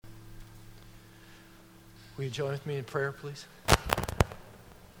Will you join with me in prayer, please?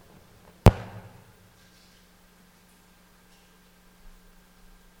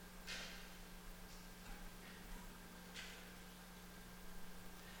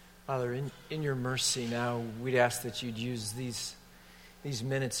 Father, in your mercy now, we'd ask that you'd use these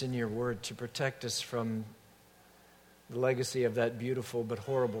minutes in your word to protect us from the legacy of that beautiful but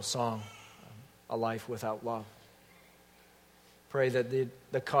horrible song, A Life Without Love. Pray that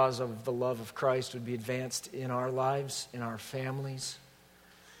the cause of the love of Christ would be advanced in our lives, in our families,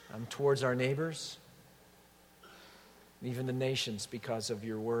 towards our neighbors, and even the nations because of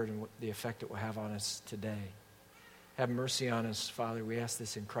your word and the effect it will have on us today. Have mercy on us, Father. We ask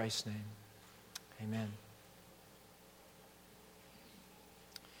this in Christ's name. Amen.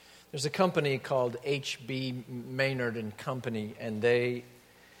 There's a company called H.B. Maynard and Company, and they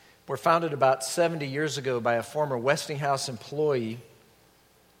were founded about 70 years ago by a former Westinghouse employee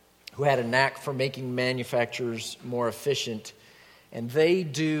who had a knack for making manufacturers more efficient. And they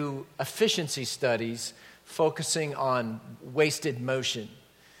do efficiency studies focusing on wasted motion,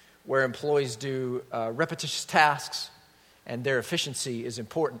 where employees do repetitious tasks and their efficiency is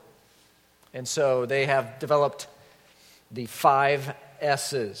important. And so they have developed the 5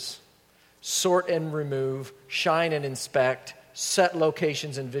 S's: sort and remove, shine and inspect, set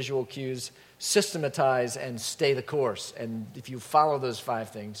locations and visual cues, systematize, and stay the course. And if you follow those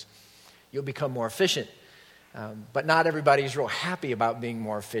 5 things, you'll become more efficient. But not everybody's real happy about being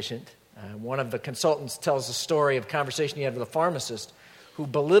more efficient. One of the consultants tells a story of a conversation he had with a pharmacist who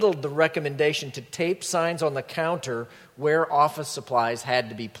belittled the recommendation to tape signs on the counter where office supplies had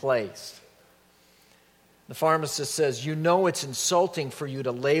to be placed. The pharmacist says, "You know it's insulting for you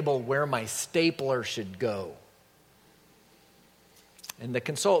to label where my stapler should go." And the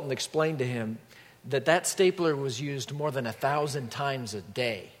consultant explained to him that stapler was used more than 1,000 times a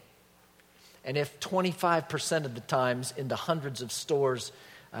day. And if 25% of the times in the hundreds of stores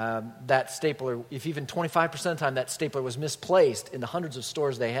if even 25% of the time that stapler was misplaced in the hundreds of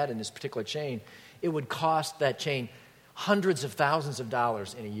stores they had in this particular chain, it would cost that chain hundreds of thousands of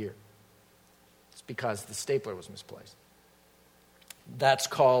dollars in a year. It's because the stapler was misplaced. That's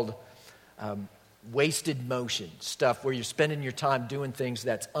called wasted motion, stuff where you're spending your time doing things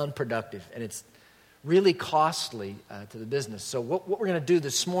that's unproductive, and it's really costly to the business. So what we're going to do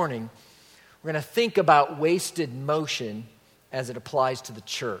this morning, we're going to think about wasted motion as it applies to the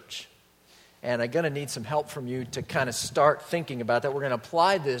church. And I'm going to need some help from you to kind of start thinking about that. We're going to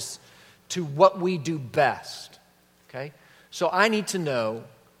apply this to what we do best. Okay? So I need to know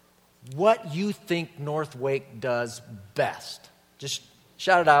what you think North Wake does best. Just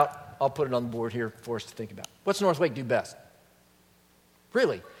shout it out. I'll put it on the board here for us to think about. What's North Wake do best?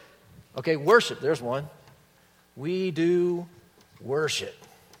 Really? Okay, worship. There's one. We do worship.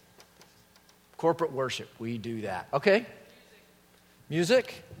 Corporate worship. We do that. Okay.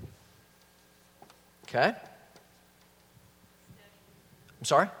 Music? Okay. I'm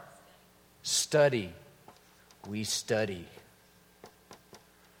sorry? Study. We study.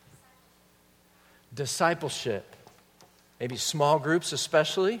 Discipleship. Maybe small groups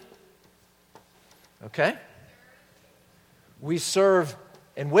especially. Okay. We serve.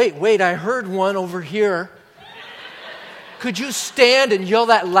 And wait, I heard one over here. Could you stand and yell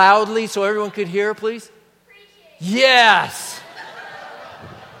that loudly so everyone could hear, please? Yes.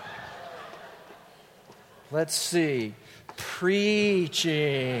 Let's see.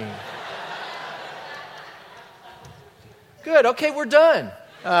 Preaching. Good. Okay, we're done.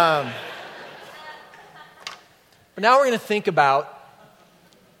 But now we're going to think about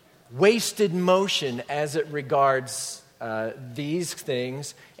wasted motion as it regards these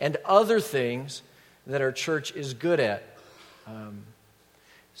things and other things that our church is good at.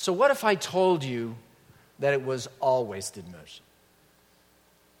 So what if I told you that it was all wasted motion?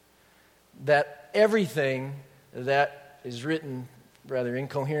 That everything that is written rather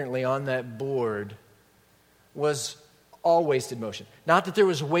incoherently on that board was all wasted motion. Not that there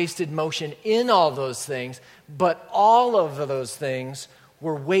was wasted motion in all those things, but all of those things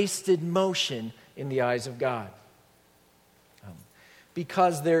were wasted motion in the eyes of God.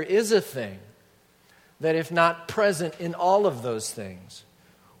 Because there is a thing that, if not present in all of those things,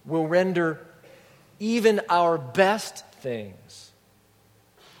 will render even our best things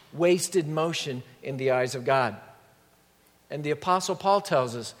wasted motion in the eyes of God. And the Apostle Paul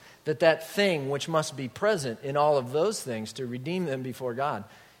tells us that thing which must be present in all of those things to redeem them before God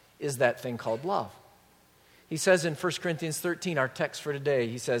is that thing called love. He says in 1 Corinthians 13, our text for today,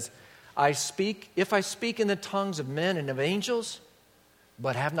 he says, if I speak in the tongues of men and of angels,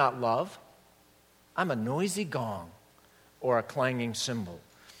 but have not love, I'm a noisy gong or a clanging cymbal.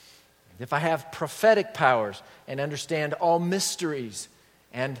 if I have prophetic powers and understand all mysteries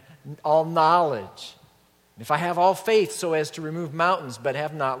and all knowledge, if I have all faith so as to remove mountains but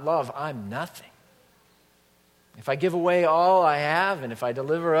have not love, I'm nothing. If I give away all I have and if I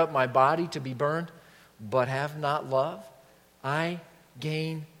deliver up my body to be burned but have not love, I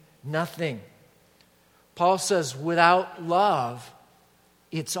gain nothing. Paul says without love,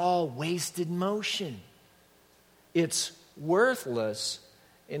 it's all wasted motion. It's worthless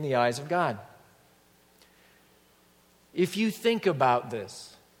in the eyes of God. If you think about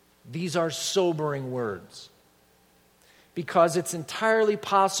this, these are sobering words. Because it's entirely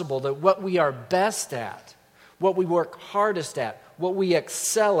possible that what we are best at, what we work hardest at, what we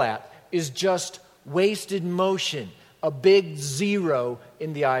excel at, is just wasted motion, a big zero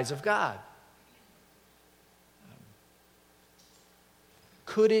in the eyes of God.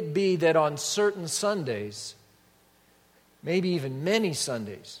 Could it be that on certain Sundays, maybe even many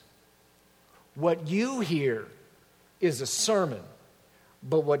Sundays, what you hear is a sermon,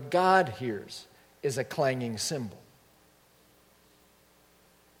 but what God hears is a clanging cymbal?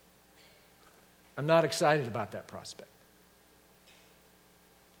 I'm not excited about that prospect.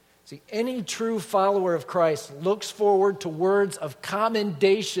 See, any true follower of Christ looks forward to words of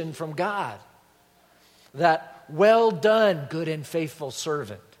commendation from God. That, well done, good and faithful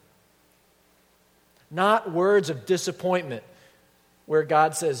servant. Not words of disappointment where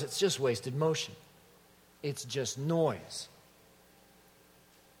God says it's just wasted motion. It's just noise.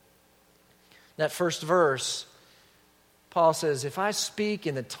 That first verse, Paul says, if I speak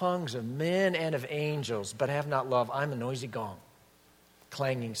in the tongues of men and of angels, but have not love, I'm a noisy gong,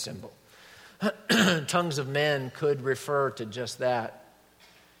 clanging cymbal. Tongues of men could refer to just that.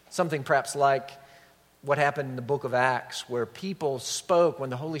 Something perhaps like what happened in the book of Acts, where people spoke, when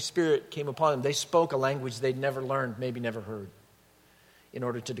the Holy Spirit came upon them, they spoke a language they'd never learned, maybe never heard, in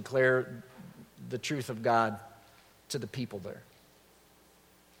order to declare the truth of God to the people there.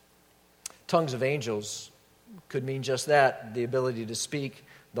 Tongues of angels could mean just that, the ability to speak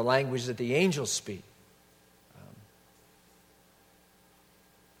the language that the angels speak.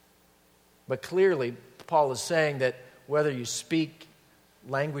 But clearly, Paul is saying that whether you speak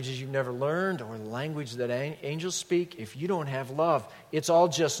languages you've never learned or language that angels speak, if you don't have love, it's all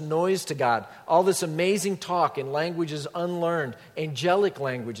just noise to God. All this amazing talk in languages unlearned, angelic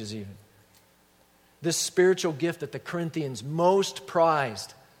languages even. This spiritual gift that the Corinthians most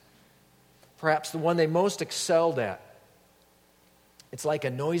prized, perhaps the one they most excelled at, it's like a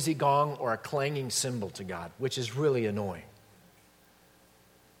noisy gong or a clanging cymbal to God, which is really annoying.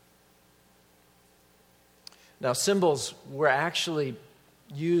 Now, cymbals were actually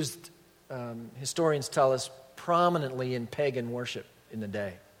used, historians tell us, prominently in pagan worship in the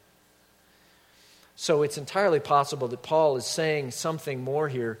day. So it's entirely possible that Paul is saying something more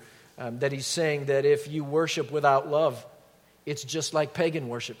here, that he's saying that if you worship without love, it's just like pagan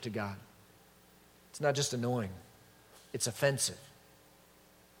worship to God. It's not just annoying, it's offensive.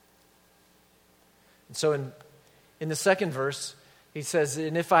 And so in the second verse, he says,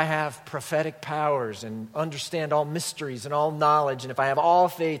 and if I have prophetic powers and understand all mysteries and all knowledge, and if I have all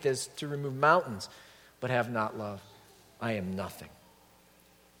faith as to remove mountains, but have not love, I am nothing.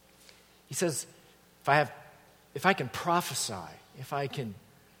 He says, if I can prophesy, if I can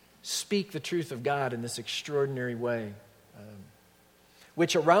speak the truth of God in this extraordinary way,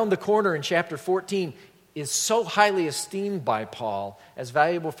 which around the corner in chapter 14 is so highly esteemed by Paul as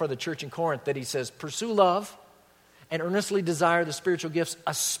valuable for the church in Corinth that he says, pursue love and earnestly desire the spiritual gifts,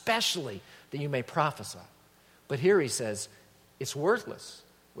 especially that you may prophesy. But here he says, it's worthless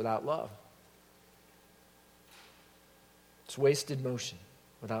without love. It's wasted motion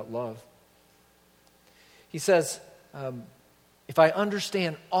without love. He says, if I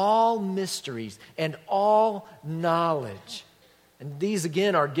understand all mysteries and all knowledge, and these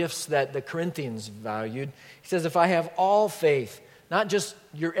again are gifts that the Corinthians valued. He says, if I have all faith, not just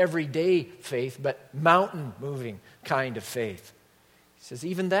your everyday faith, but mountain-moving kind of faith. He says,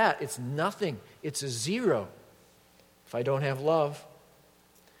 even that, it's nothing. It's a zero if I don't have love.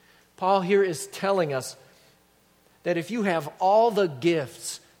 Paul here is telling us that if you have all the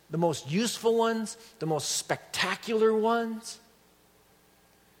gifts, the most useful ones, the most spectacular ones,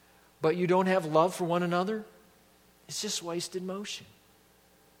 but you don't have love for one another, it's just wasted motion.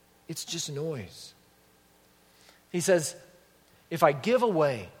 It's just noise. He says, if I give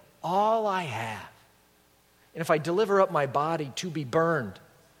away all I have, and if I deliver up my body to be burned,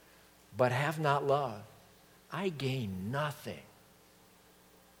 but have not love, I gain nothing.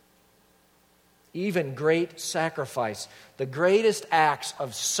 Even great sacrifice, the greatest acts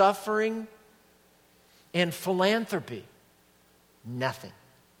of suffering and philanthropy, nothing.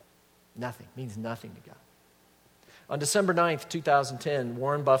 Nothing. Means nothing to God. On December 9th, 2010,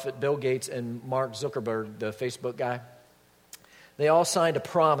 Warren Buffett, Bill Gates, and Mark Zuckerberg, the Facebook guy, they all signed a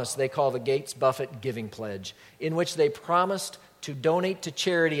promise they call the Gates-Buffett Giving Pledge, in which they promised to donate to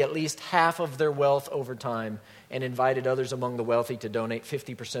charity at least half of their wealth over time and invited others among the wealthy to donate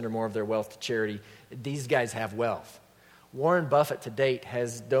 50% or more of their wealth to charity. These guys have wealth. Warren Buffett to date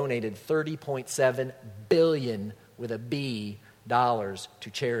has donated $30.7 billion with a B dollars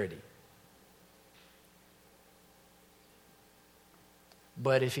to charity.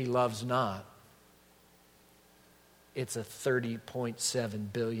 But if he loves not, it's a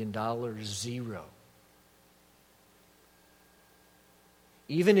 $30.7 billion zero.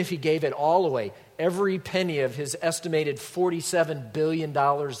 Even if he gave it all away, every penny of his estimated $47 billion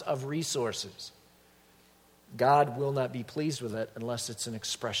of resources, God will not be pleased with it unless it's an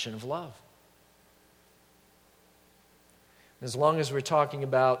expression of love. As long as we're talking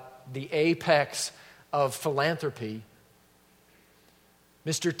about the apex of philanthropy,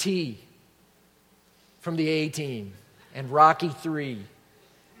 Mr. T from the A-Team and Rocky III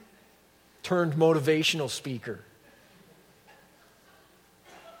turned motivational speaker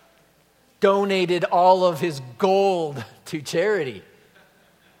donated all of his gold to charity.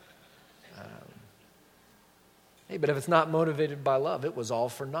 Hey, but if it's not motivated by love, it was all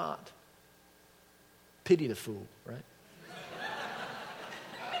for naught. Pity the fool, right?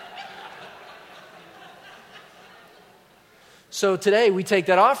 So today we take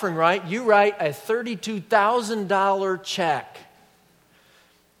that offering, right? You write a $32,000 check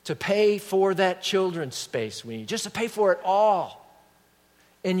to pay for that children's space we need, just to pay for it all.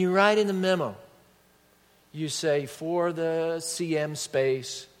 And you write in the memo, you say, for the CM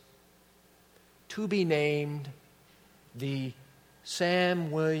space, to be named the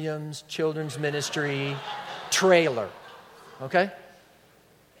Sam Williams Children's Ministry trailer. Okay?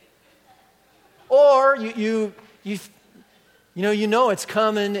 Or you know it's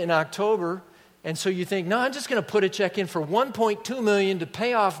coming in October, and so you think, no, I'm just going to put a check in for $1.2 million to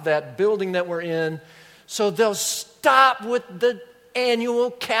pay off that building that we're in, so they'll stop with the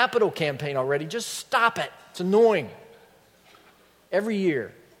annual capital campaign already. Just stop it. It's annoying. Every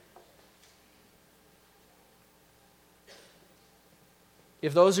year.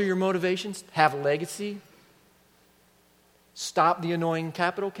 If those are your motivations, have a legacy, stop the annoying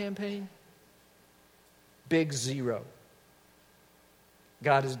capital campaign, big zero.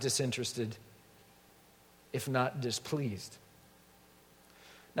 God is disinterested, if not displeased.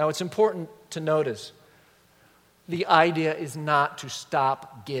 Now, it's important to notice the idea is not to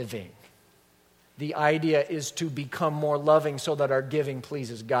stop giving. The idea is to become more loving so that our giving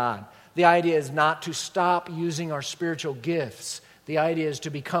pleases God. The idea is not to stop using our spiritual gifts. The idea is to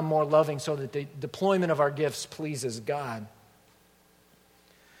become more loving so that the deployment of our gifts pleases God.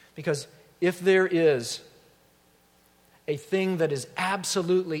 Because if there is a thing that is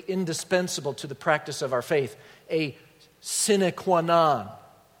absolutely indispensable to the practice of our faith, a sine qua non,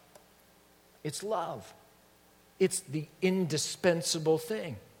 it's love. It's the indispensable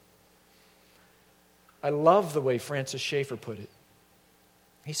thing. I love the way Francis Schaeffer put it.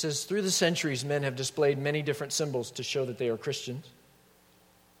 He says, through the centuries, men have displayed many different symbols to show that they are Christians.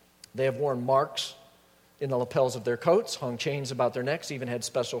 They have worn marks in the lapels of their coats, hung chains about their necks, even had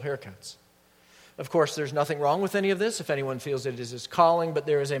special haircuts. Of course, there's nothing wrong with any of this if anyone feels it is his calling, but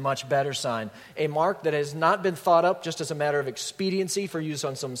there is a much better sign, a mark that has not been thought up just as a matter of expediency for use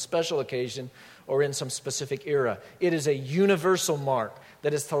on some special occasion or in some specific era. It is a universal mark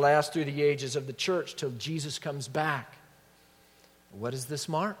that is to last through the ages of the church till Jesus comes back. What is this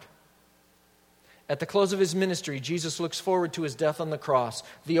mark? At the close of his ministry, Jesus looks forward to his death on the cross,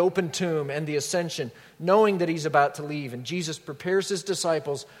 the open tomb, and the ascension, knowing that he's about to leave, and Jesus prepares his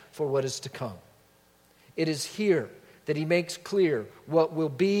disciples for what is to come. It is here that he makes clear what will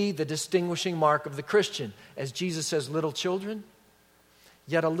be the distinguishing mark of the Christian. As Jesus says, little children,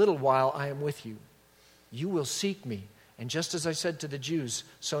 yet a little while I am with you. You will seek me. And just as I said to the Jews,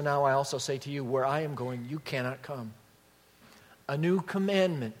 so now I also say to you, where I am going, you cannot come. A new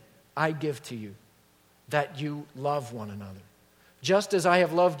commandment I give to you, that you love one another. Just as I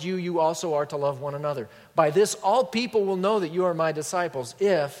have loved you, you also are to love one another. By this, all people will know that you are my disciples,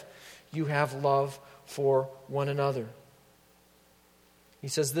 if you have love for one another. He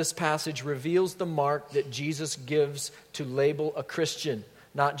says this passage reveals the mark that Jesus gives to label a Christian,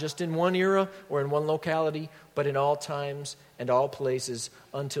 not just in one era or in one locality, but in all times and all places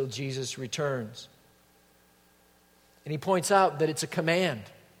until Jesus returns. And he points out that it's a command.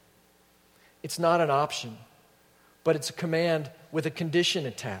 It's not an option, but it's a command with a condition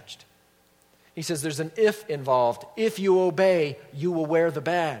attached. He says there's an if involved. If you obey, you will wear the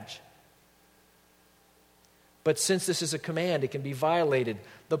badge. But since this is a command, it can be violated.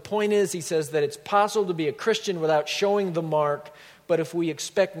 The point is, he says, that it's possible to be a Christian without showing the mark, but if we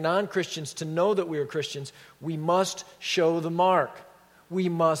expect non-Christians to know that we are Christians, we must show the mark. We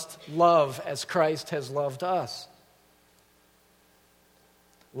must love as Christ has loved us.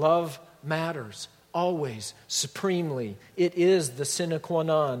 Love matters, always, supremely. It is the sine qua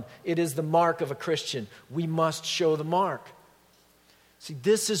non. It is the mark of a Christian. We must show the mark. See,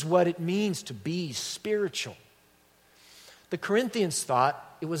 this is what it means to be spiritual. The Corinthians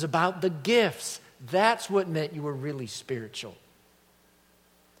thought it was about the gifts. That's what meant you were really spiritual.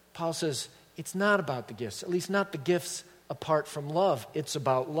 Paul says, it's not about the gifts, at least not the gifts apart from love. It's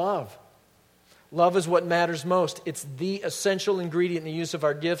about love. Love is what matters most. It's the essential ingredient in the use of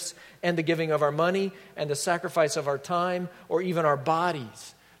our gifts and the giving of our money and the sacrifice of our time or even our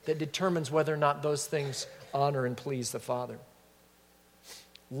bodies that determines whether or not those things honor and please the Father.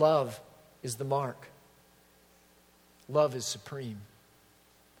 Love is the mark. Love is supreme.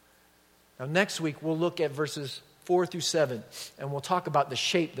 Now, next week, we'll look at verses 4 through 7, and we'll talk about the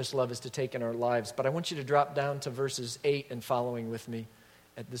shape this love is to take in our lives. But I want you to drop down to verses 8 and following with me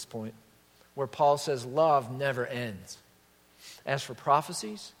at this point, where Paul says, love never ends. As for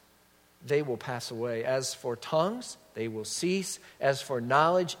prophecies, they will pass away. As for tongues, they will cease. As for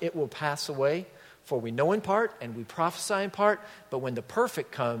knowledge, it will pass away. For we know in part, and we prophesy in part, but when the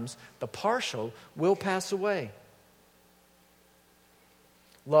perfect comes, the partial will pass away.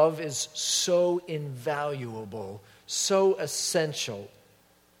 Love is so invaluable, so essential,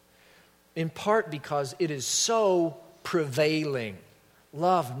 in part because it is so prevailing.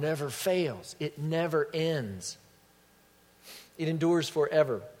 Love never fails. It never ends. It endures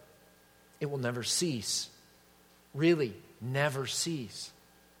forever. It will never cease. Really, never cease.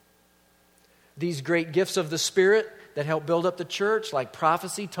 These great gifts of the Spirit that help build up the church, like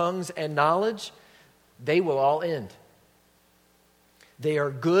prophecy, tongues, and knowledge, they will all end. They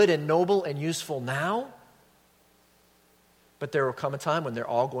are good and noble and useful now, but there will come a time when they're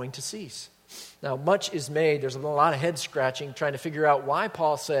all going to cease. Now, much is made. There's a lot of head scratching trying to figure out why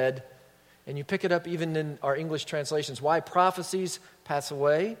Paul said, and you pick it up even in our English translations, why prophecies pass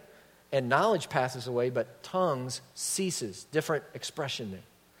away and knowledge passes away, but tongues ceases. Different expression there.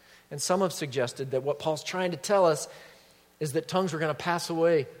 And some have suggested that what Paul's trying to tell us is that tongues were going to pass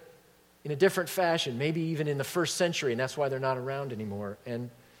away in a different fashion, maybe even in the first century, and that's why they're not around anymore. And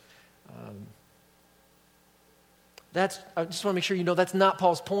I just want to make sure you know that's not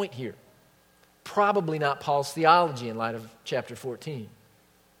Paul's point here. Probably not Paul's theology in light of chapter 14.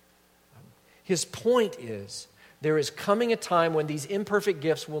 His point is, there is coming a time when these imperfect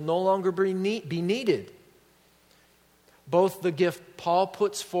gifts will no longer be needed. Both the gift Paul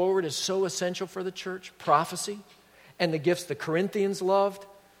puts forward is so essential for the church, prophecy, and the gifts the Corinthians loved,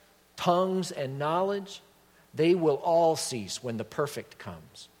 tongues and knowledge, they will all cease when the perfect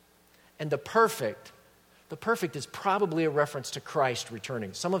comes. And the perfect is probably a reference to Christ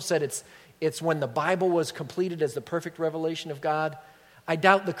returning. Some have said it's when the Bible was completed as the perfect revelation of God. I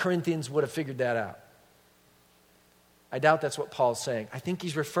doubt the Corinthians would have figured that out. I doubt that's what Paul's saying. I think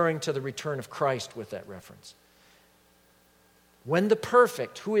he's referring to the return of Christ with that reference. When the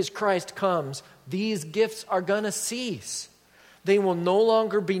perfect, who is Christ, comes, these gifts are going to cease. They will no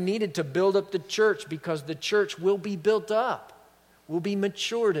longer be needed to build up the church because the church will be built up, will be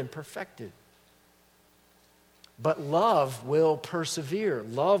matured and perfected. But love will persevere.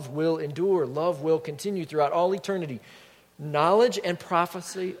 Love will endure. Love will continue throughout all eternity. Knowledge and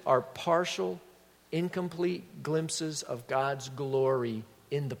prophecy are partial, incomplete glimpses of God's glory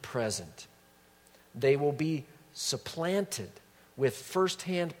in the present. They will be supplanted with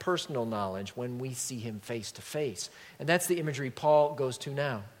firsthand personal knowledge when we see him face to face. And that's the imagery Paul goes to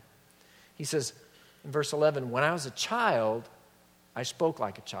now. He says in verse 11, when I was a child, I spoke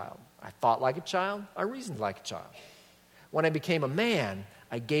like a child. I thought like a child. I reasoned like a child. When I became a man,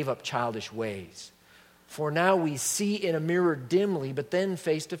 I gave up childish ways. For now we see in a mirror dimly, but then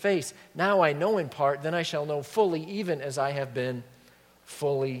face to face. Now I know in part, then I shall know fully, even as I have been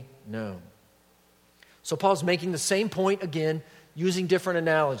fully known. So Paul's making the same point again, using different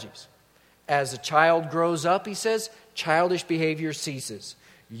analogies. As a child grows up, he says, childish behavior ceases.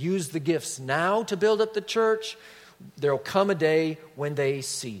 Use the gifts now to build up the church. There will come a day when they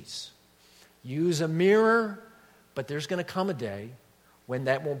cease. Use a mirror, but there's going to come a day when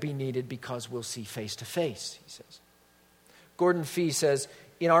that won't be needed because we'll see face to face, he says. Gordon Fee says,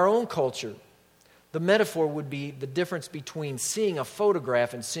 in our own culture, the metaphor would be the difference between seeing a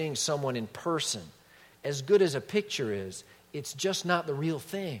photograph and seeing someone in person. As good as a picture is, it's just not the real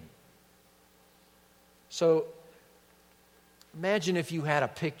thing. So imagine if you had a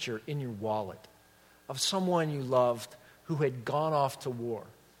picture in your wallet of someone you loved who had gone off to war,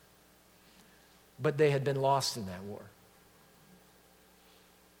 but they had been lost in that war,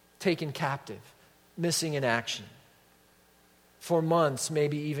 taken captive, missing in action for months,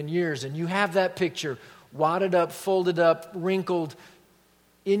 maybe even years, and you have that picture wadded up, folded up, wrinkled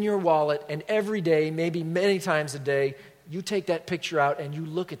in your wallet, and every day, maybe many times a day, you take that picture out and you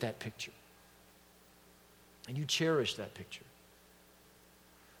look at that picture. And you cherish that picture.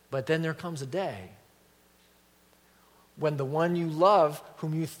 But then there comes a day when the one you love,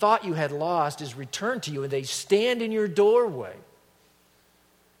 whom you thought you had lost, is returned to you, and they stand in your doorway.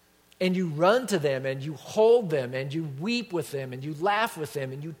 And you run to them, and you hold them, and you weep with them, and you laugh with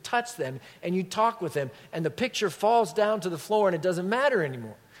them, and you touch them, and you talk with them, and the picture falls down to the floor, and it doesn't matter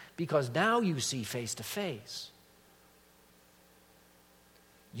anymore, because now you see face to face.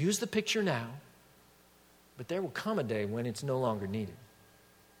 Use the picture now, but there will come a day when it's no longer needed.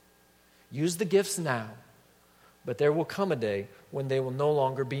 Use the gifts now, but there will come a day when they will no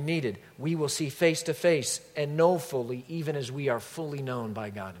longer be needed. We will see face to face and know fully, even as we are fully known by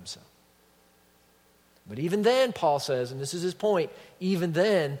God Himself. But even then, Paul says, and this is his point, even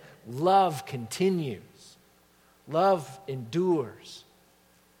then, love continues. Love endures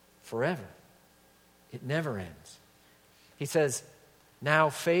forever. It never ends. He says, now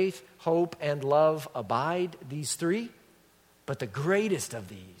faith, hope, and love abide, these three, but the greatest of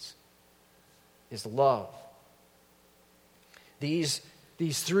these is love. These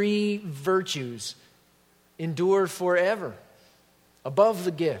three virtues endure forever, above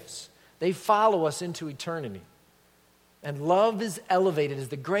the gifts. They follow us into eternity. And love is elevated as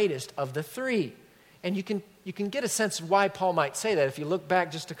the greatest of the three. And you can get a sense of why Paul might say that if you look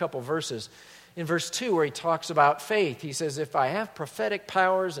back just a couple verses. In verse 2, where he talks about faith, he says, if I have prophetic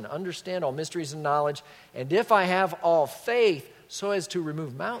powers and understand all mysteries and knowledge, and if I have all faith so as to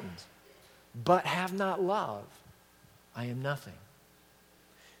remove mountains, but have not love, I am nothing.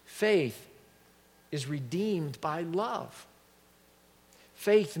 Faith is redeemed by love.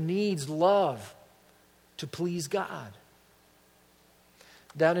 Faith needs love to please God.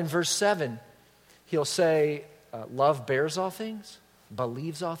 Down in verse 7, he'll say, love bears all things,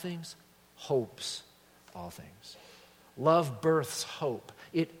 believes all things, hopes all things. Love births hope.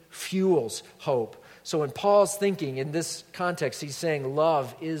 It fuels hope. So in Paul's thinking, in this context, he's saying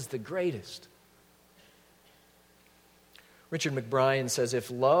love is the greatest. Richard McBrien says,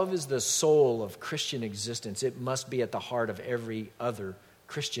 if love is the soul of Christian existence, it must be at the heart of every other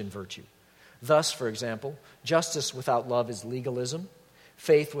Christian virtue. Thus, for example, justice without love is legalism.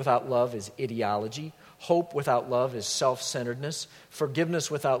 Faith without love is ideology. Hope without love is self-centeredness.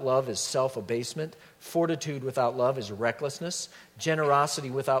 Forgiveness without love is self-abasement. Fortitude without love is recklessness. Generosity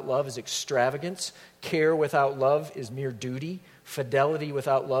without love is extravagance. Care without love is mere duty. Fidelity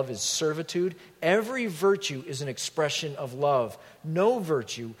without love is servitude. Every virtue is an expression of love. No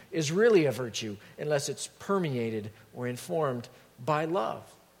virtue is really a virtue unless it's permeated or informed by love.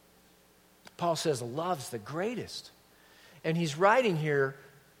 Paul says love's the greatest. And he's writing here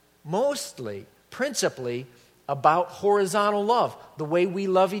mostly, principally, about horizontal love, the way we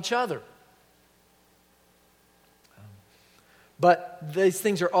love each other. But these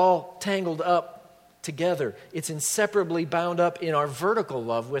things are all tangled up together. It's inseparably bound up in our vertical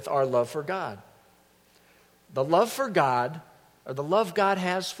love with our love for God. The love for God, or the love God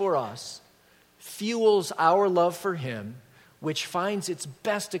has for us, fuels our love for Him, which finds its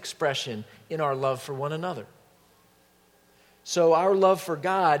best expression in our love for one another. So our love for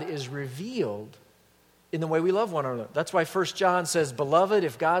God is revealed in the way we love one another. That's why 1 John says, beloved,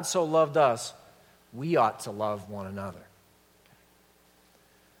 if God so loved us, we ought to love one another.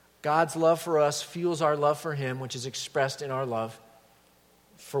 God's love for us fuels our love for Him, which is expressed in our love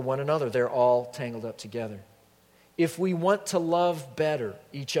for one another. They're all tangled up together. If we want to love better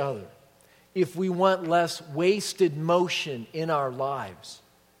each other, if we want less wasted motion in our lives,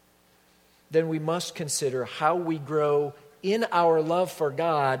 then we must consider how we grow in our love for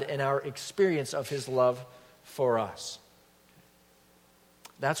God and our experience of His love for us.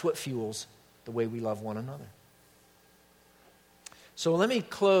 That's what fuels the way we love one another. So let me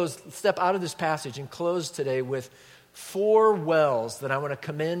step out of this passage and close today with 4 wells that I want to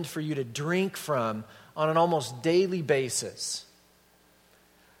commend for you to drink from on an almost daily basis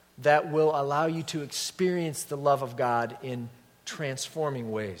that will allow you to experience the love of God in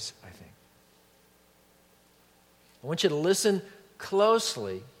transforming ways, I think. I want you to listen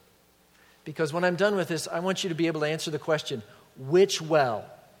closely, because when I'm done with this, I want you to be able to answer the question, which well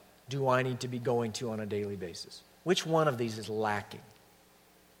do I need to be going to on a daily basis? Which one of these is lacking?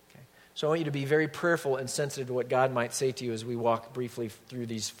 Okay. So I want you to be very prayerful and sensitive to what God might say to you as we walk briefly through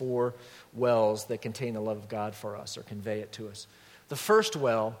these 4 wells that contain the love of God for us or convey it to us. The first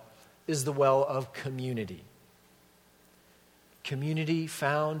well is the well of community. Community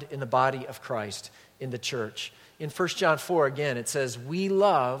found in the body of Christ, in the church. In 1 John 4, again, it says, we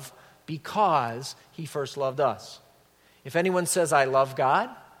love because he first loved us. If anyone says, I love God,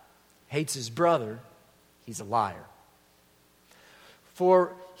 hates his brother, he's a liar.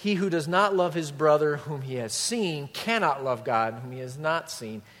 For he who does not love his brother whom he has seen cannot love God whom he has not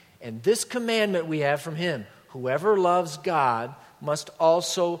seen. And this commandment we have from him, whoever loves God must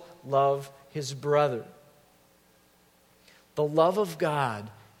also love his brother. The love of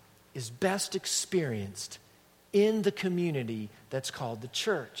God is best experienced in the community that's called the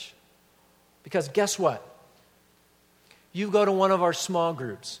church. Because guess what? You go to one of our small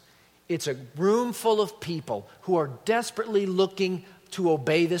groups. It's a room full of people who are desperately looking to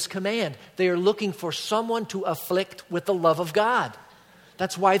obey this command. They are looking for someone to afflict with the love of God.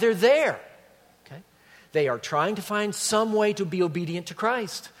 That's why they're there. Okay? They are trying to find some way to be obedient to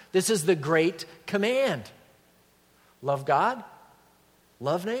Christ. This is the great command. Love God,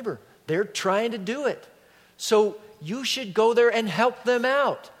 love neighbor. They're trying to do it. So you should go there and help them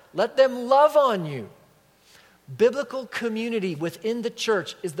out. Let them love on you. Biblical community within the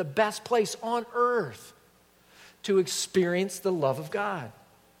church is the best place on earth to experience the love of God.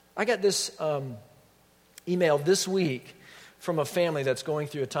 I got this email this week from a family that's going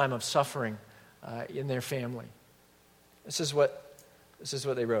through a time of suffering in their family. This is what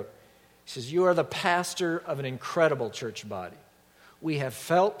they wrote. He says, you are the pastor of an incredible church body. We have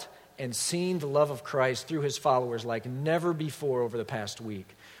felt and seen the love of Christ through his followers like never before over the past week.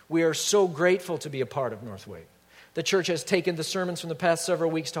 We are so grateful to be a part of Northway. The church has taken the sermons from the past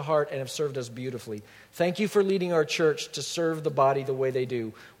several weeks to heart and have served us beautifully. Thank you for leading our church to serve the body the way they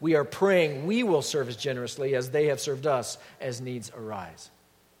do. We are praying we will serve as generously as they have served us as needs arise.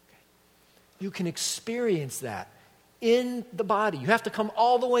 Okay. You can experience that in the body. You have to come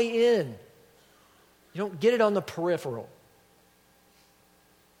all the way in. You don't get it on the peripheral.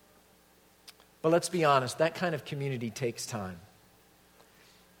 But let's be honest, that kind of community takes time.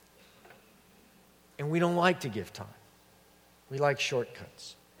 And we don't like to give time. We like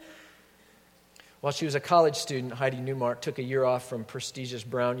shortcuts. While she was a college student, Heidi Newmark took a year off from prestigious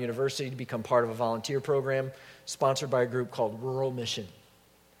Brown University to become part of a volunteer program sponsored by a group called Rural Mission.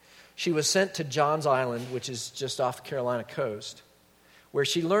 She was sent to Johns Island, which is just off the Carolina coast, where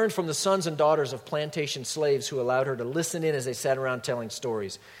she learned from the sons and daughters of plantation slaves who allowed her to listen in as they sat around telling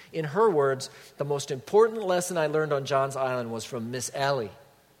stories. In her words, the most important lesson I learned on Johns Island was from Miss Ellie.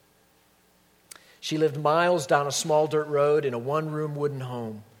 She lived miles down a small dirt road in a one-room wooden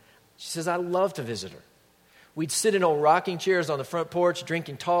home. She says, I love to visit her. We'd sit in old rocking chairs on the front porch,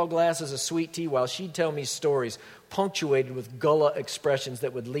 drinking tall glasses of sweet tea while she'd tell me stories, punctuated with gullah expressions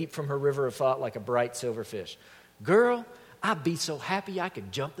that would leap from her river of thought like a bright silver fish. Girl, I'd be so happy I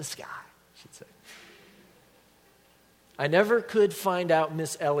could jump the sky, she'd say. I never could find out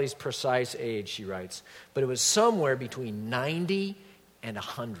Miss Ellie's precise age, she writes, but it was somewhere between 90 and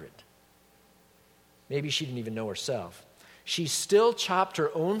 100. Maybe she didn't even know herself. She still chopped her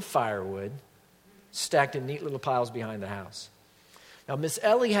own firewood, stacked in neat little piles behind the house. Now, Miss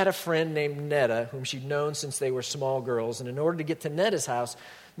Ellie had a friend named Netta, whom she'd known since they were small girls, and in order to get to Netta's house,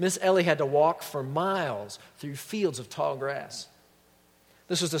 Miss Ellie had to walk for miles through fields of tall grass.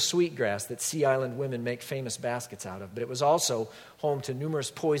 This was the sweet grass that Sea Island women make famous baskets out of, but it was also home to numerous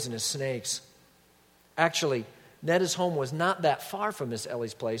poisonous snakes. Actually, Netta's home was not that far from Miss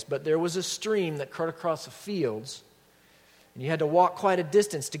Ellie's place, but there was a stream that cut across the fields, and you had to walk quite a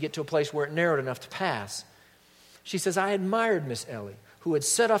distance to get to a place where it narrowed enough to pass. She says, I admired Miss Ellie, who had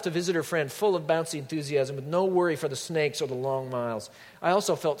set off to visit her friend full of bouncy enthusiasm with no worry for the snakes or the long miles. I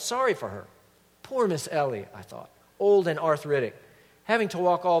also felt sorry for her. Poor Miss Ellie, I thought, old and arthritic, having to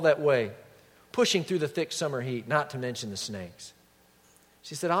walk all that way, pushing through the thick summer heat, not to mention the snakes.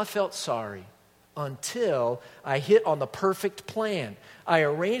 She said, I felt sorry until I hit on the perfect plan. I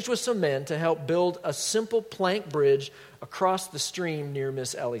arranged with some men to help build a simple plank bridge across the stream near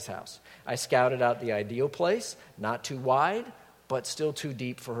Miss Ellie's house. I scouted out the ideal place, not too wide, but still too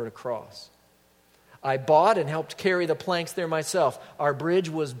deep for her to cross. I bought and helped carry the planks there myself. Our bridge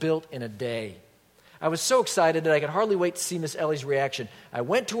was built in a day. I was so excited that I could hardly wait to see Miss Ellie's reaction. I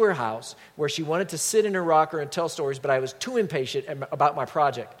went to her house where she wanted to sit in her rocker and tell stories, but I was too impatient about my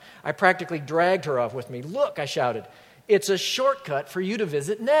project. I practically dragged her off with me. Look, I shouted, it's a shortcut for you to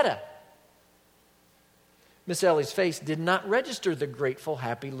visit Netta. Miss Ellie's face did not register the grateful,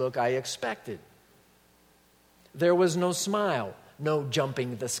 happy look I expected. There was no smile, no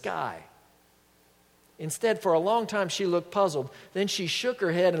jumping the sky. Instead, for a long time, she looked puzzled. Then she shook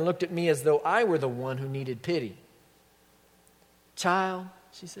her head and looked at me as though I were the one who needed pity. "Child,"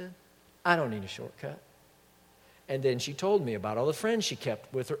 she said, "I don't need a shortcut." And then she told me about all the friends she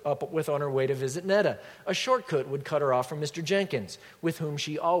kept up with on her way to visit Netta. A shortcut would cut her off from Mr. Jenkins, with whom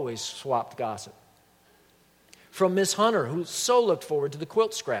she always swapped gossip. From Miss Hunter, who so looked forward to the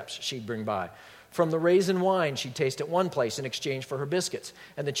quilt scraps she'd bring by. From the raisin wine she'd taste at one place in exchange for her biscuits,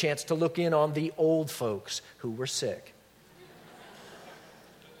 and the chance to look in on the old folks who were sick.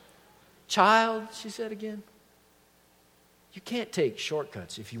 "Child," she said again, "you can't take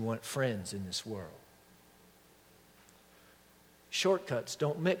shortcuts if you want friends in this world. Shortcuts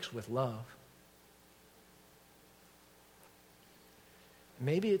don't mix with love."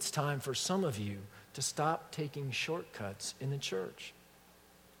 Maybe it's time for some of you to stop taking shortcuts in the church.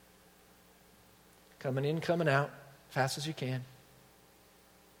 Coming in, coming out, fast as you can.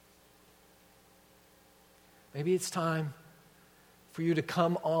 Maybe it's time for you to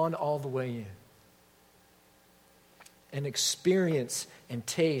come on all the way in and experience and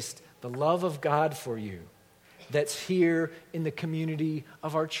taste the love of God for you that's here in the community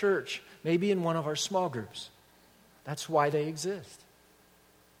of our church, maybe in one of our small groups. That's why they exist.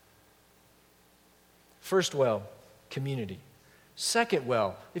 First well, community. Second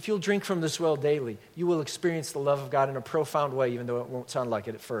well, if you'll drink from this well daily, you will experience the love of God in a profound way, even though it won't sound like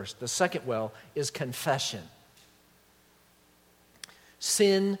it at first. The second well is confession.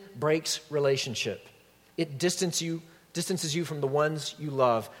 Sin breaks relationship. It distances you from the ones you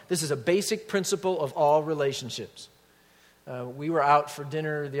love. This is a basic principle of all relationships. We were out for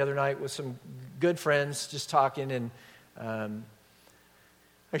dinner the other night with some good friends, just talking, and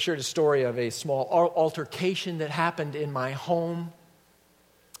I shared a story of a small altercation that happened in my home,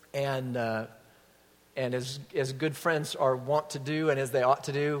 and as good friends are wont to do, and as they ought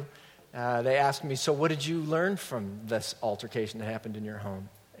to do, they asked me, "So what did you learn from this altercation that happened in your home?"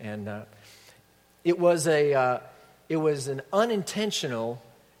 And it was an unintentional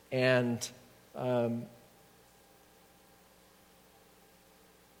and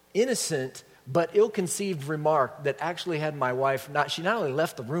innocent but ill-conceived remark that actually had my wife, she not only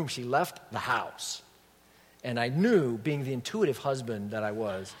left the room, she left the house. And I knew, being the intuitive husband that I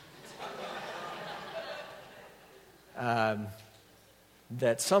was, that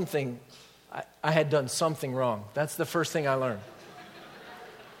I had done something wrong. That's the first thing I learned.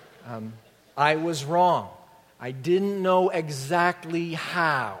 I was wrong. I didn't know exactly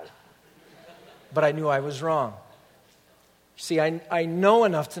how, but I knew I was wrong. See, I know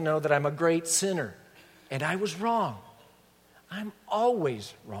enough to know that I'm a great sinner, and I was wrong. I'm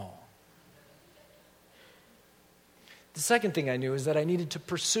always wrong. The second thing I knew is that I needed to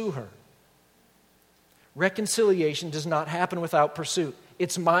pursue her. Reconciliation does not happen without pursuit.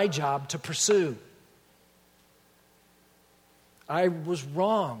 It's my job to pursue. I was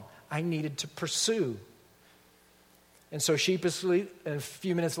wrong. I needed to pursue. And so sheepishly, a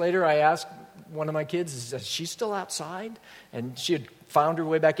few minutes later, I asked one of my kids, "Is she still outside?" And she had found her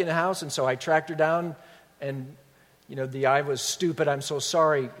way back in the house, and so I tracked her down, and, the "I was stupid, I'm so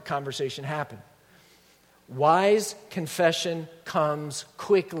sorry" conversation happened. Wise confession comes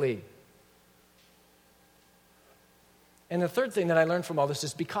quickly. And the third thing that I learned from all this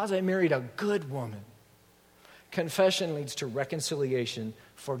is because I married a good woman, confession leads to reconciliation,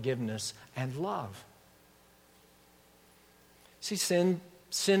 forgiveness, and love. See, sin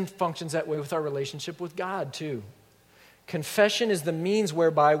functions that way with our relationship with God, too. Confession is the means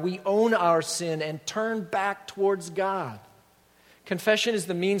whereby we own our sin and turn back towards God. Confession is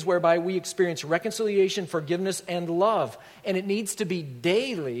the means whereby we experience reconciliation, forgiveness, and love. And it needs to be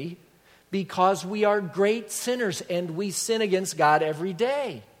daily because we are great sinners and we sin against God every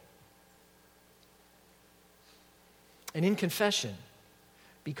day. And in confession,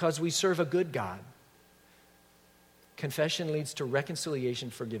 because we serve a good God, confession leads to reconciliation,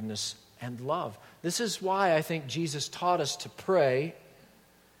 forgiveness, and love. This is why I think Jesus taught us to pray,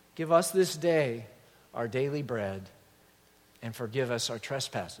 "Give us this day our daily bread, and forgive us our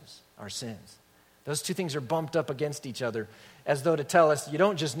trespasses," our sins. Those two things are bumped up against each other as though to tell us you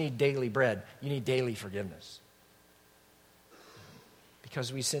don't just need daily bread, you need daily forgiveness.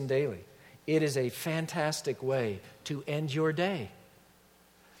 Because we sin daily. It is a fantastic way to end your day.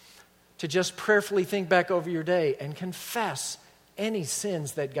 To just prayerfully think back over your day and confess any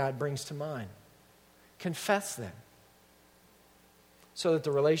sins that God brings to mind. Confess them so that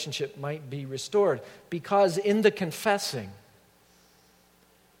the relationship might be restored. Because in the confessing,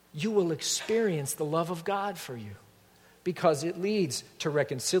 you will experience the love of God for you. Because it leads to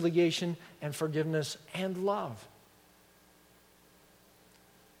reconciliation and forgiveness and love.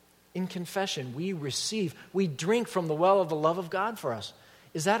 In confession, we receive, we drink from the well of the love of God for us.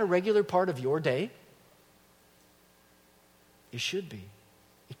 Is that a regular part of your day? It should be.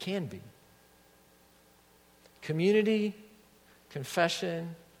 It can be. Community,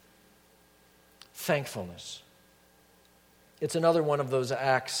 confession, thankfulness. It's another one of those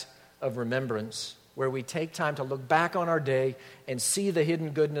acts of remembrance where we take time to look back on our day and see the hidden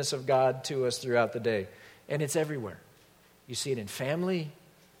goodness of God to us throughout the day. And it's everywhere. You see it in family,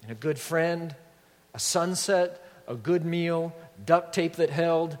 in a good friend, a sunset, a good meal, duct tape that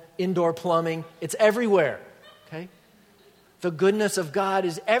held, indoor plumbing. It's everywhere, okay? The goodness of God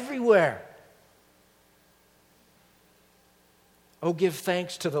is everywhere. Oh, give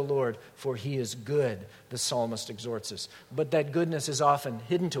thanks to the Lord, for he is good, the psalmist exhorts us. But that goodness is often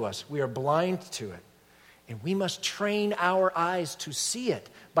hidden to us. We are blind to it. And we must train our eyes to see it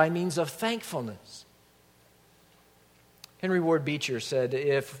by means of thankfulness. Henry Ward Beecher said,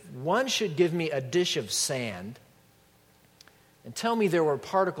 if one should give me a dish of sand and tell me there were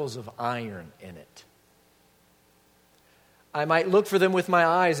particles of iron in it, I might look for them with my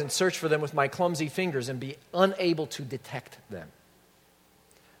eyes and search for them with my clumsy fingers and be unable to detect them.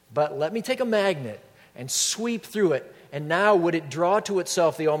 But let me take a magnet and sweep through it, and now would it draw to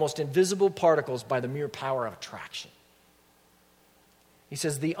itself the almost invisible particles by the mere power of attraction. He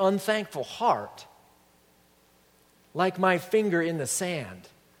says, the unthankful heart, like my finger in the sand,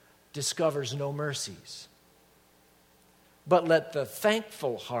 discovers no mercies. But let the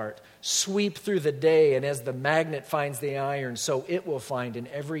thankful heart sweep through the day, and as the magnet finds the iron, so it will find in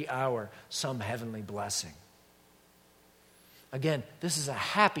every hour some heavenly blessing. Again, this is a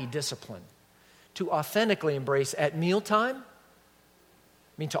happy discipline to authentically embrace at mealtime.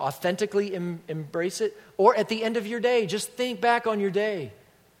 I mean, to authentically embrace it, or at the end of your day. Just think back on your day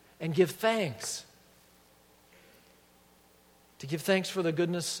and give thanks. To give thanks for the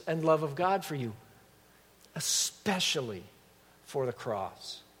goodness and love of God for you, especially for the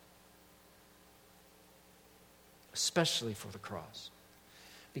cross. Especially for the cross.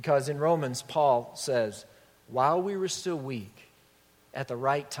 Because in Romans, Paul says, while we were still weak, at the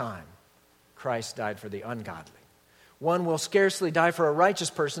right time, Christ died for the ungodly. One will scarcely die for a righteous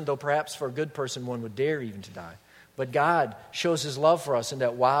person, though perhaps for a good person one would dare even to die. But God shows his love for us in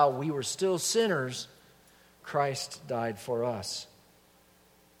that while we were still sinners, Christ died for us.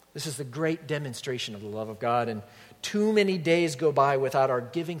 This is the great demonstration of the love of God, and too many days go by without our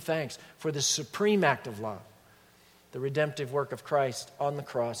giving thanks for the supreme act of love, the redemptive work of Christ on the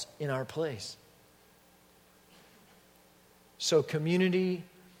cross in our place. So community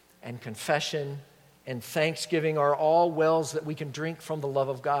and confession and thanksgiving are all wells that we can drink from the love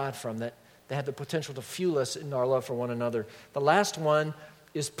of God from, that have the potential to fuel us in our love for one another. The last one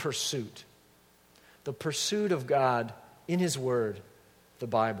is pursuit. The pursuit of God in his word, the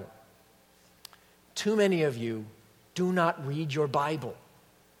Bible. Too many of you do not read your Bible.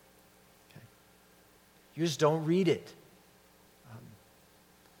 Okay? You just don't read it.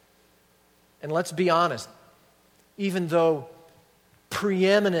 And let's be honest, even though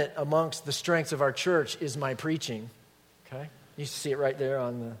preeminent amongst the strengths of our church is my preaching, okay? You see it right there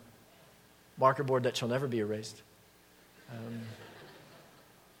on the marker board that shall never be erased.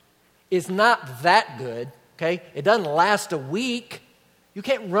 It's not that good, okay? It doesn't last a week. You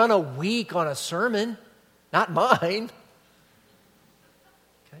can't run a week on a sermon, not mine.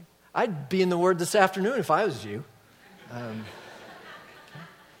 Okay? I'd be in the Word this afternoon if I was you. Okay?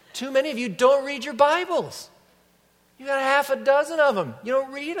 Too many of you don't read your Bibles. You got half a dozen of them. You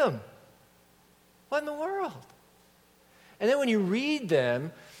don't read them. What in the world? And then when you read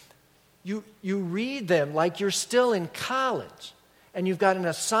them, you read them like you're still in college. And you've got an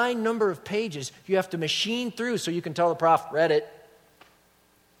assigned number of pages you have to machine through so you can tell the prof, read it.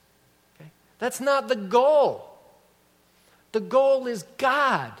 Okay? That's not the goal. The goal is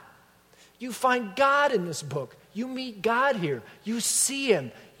God. You find God in this book. You meet God here. You see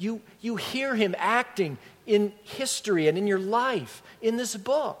him. You hear him acting in history and in your life in this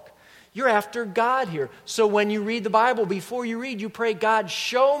book. You're after God here. So when you read the Bible, before you read, you pray, God,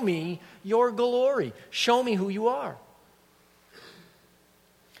 show me your glory. Show me who you are.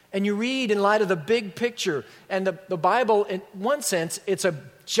 And you read in light of the big picture. And the Bible, in one sense, it's a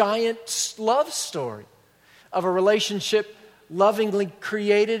giant love story of a relationship lovingly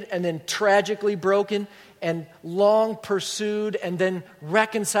created and then tragically broken and long pursued and then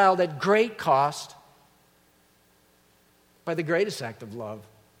reconciled at great cost by the greatest act of love,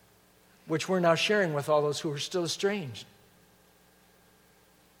 which we're now sharing with all those who are still estranged.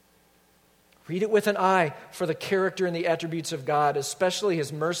 Read it with an eye for the character and the attributes of God, especially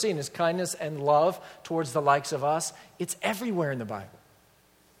his mercy and his kindness and love towards the likes of us. It's everywhere in the Bible.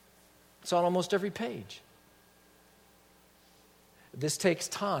 It's on almost every page. This takes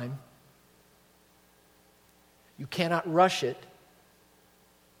time. You cannot rush it.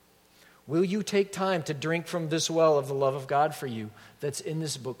 Will you take time to drink from this well of the love of God for you that's in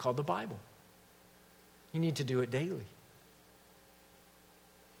this book called the Bible? You need to do it daily.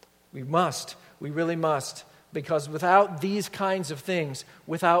 We must. We really must. Because without these kinds of things,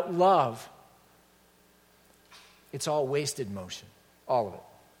 without love, it's all wasted motion. All of it.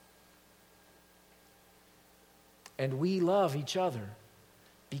 And we love each other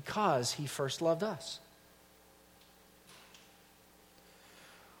because He first loved us.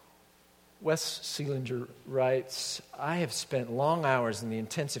 Wes Seelinger writes, I have spent long hours in the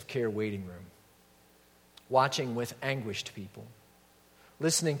intensive care waiting room, watching with anguished people,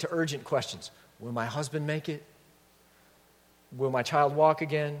 listening to urgent questions. Will my husband make it? Will my child walk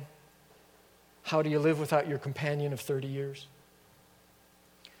again? How do you live without your companion of 30 years?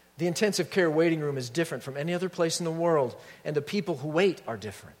 The intensive care waiting room is different from any other place in the world, and the people who wait are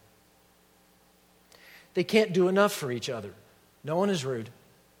different. They can't do enough for each other. No one is rude.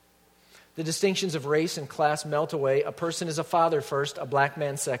 The distinctions of race and class melt away. A person is a father first, a black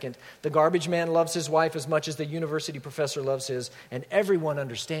man second. The garbage man loves his wife as much as the university professor loves his, and everyone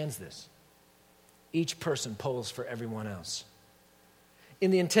understands this. Each person pulls for everyone else.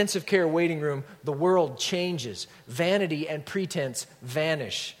 In the intensive care waiting room, the world changes. Vanity and pretense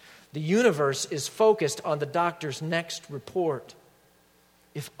vanish. The universe is focused on the doctor's next report,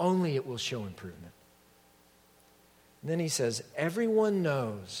 if only it will show improvement. And then he says, everyone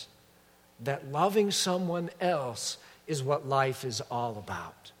knows that loving someone else is what life is all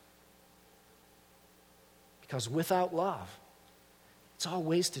about. Because without love, it's all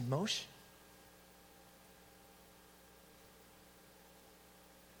wasted motion.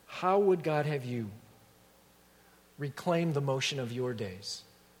 How would God have you reclaim the motion of your days?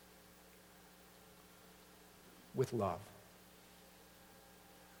 With love.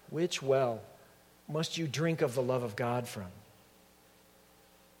 Which well must you drink of the love of God from,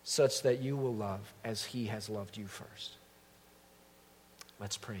 such that you will love as He has loved you first?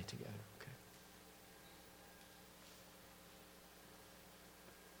 Let's pray together, okay?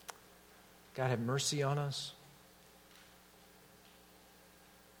 God, have mercy on us.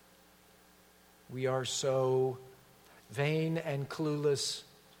 We are so vain and clueless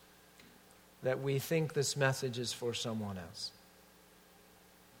that we think this message is for someone else.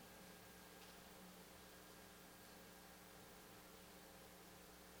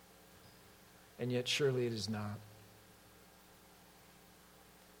 And yet surely it is not.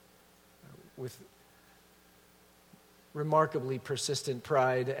 With remarkably persistent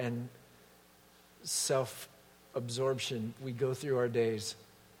pride and self-absorption, we go through our days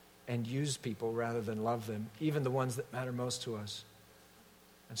and use people rather than love them, even the ones that matter most to us.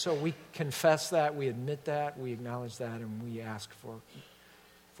 And so we confess that, we admit that, we acknowledge that, and we ask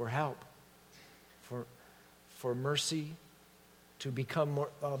for help, for mercy to become more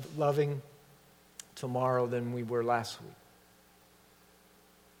loving tomorrow than we were last week.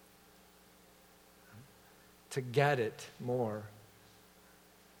 To get it more,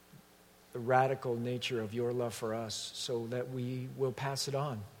 the radical nature of your love for us, so that we will pass it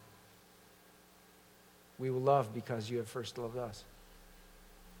on. We will love because you have first loved us.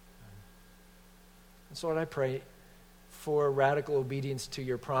 And so, Lord, I pray for radical obedience to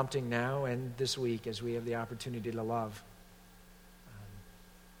your prompting now and this week as we have the opportunity to love,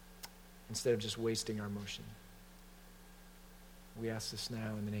 instead of just wasting our motion. We ask this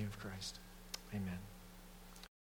now in the name of Christ. Amen.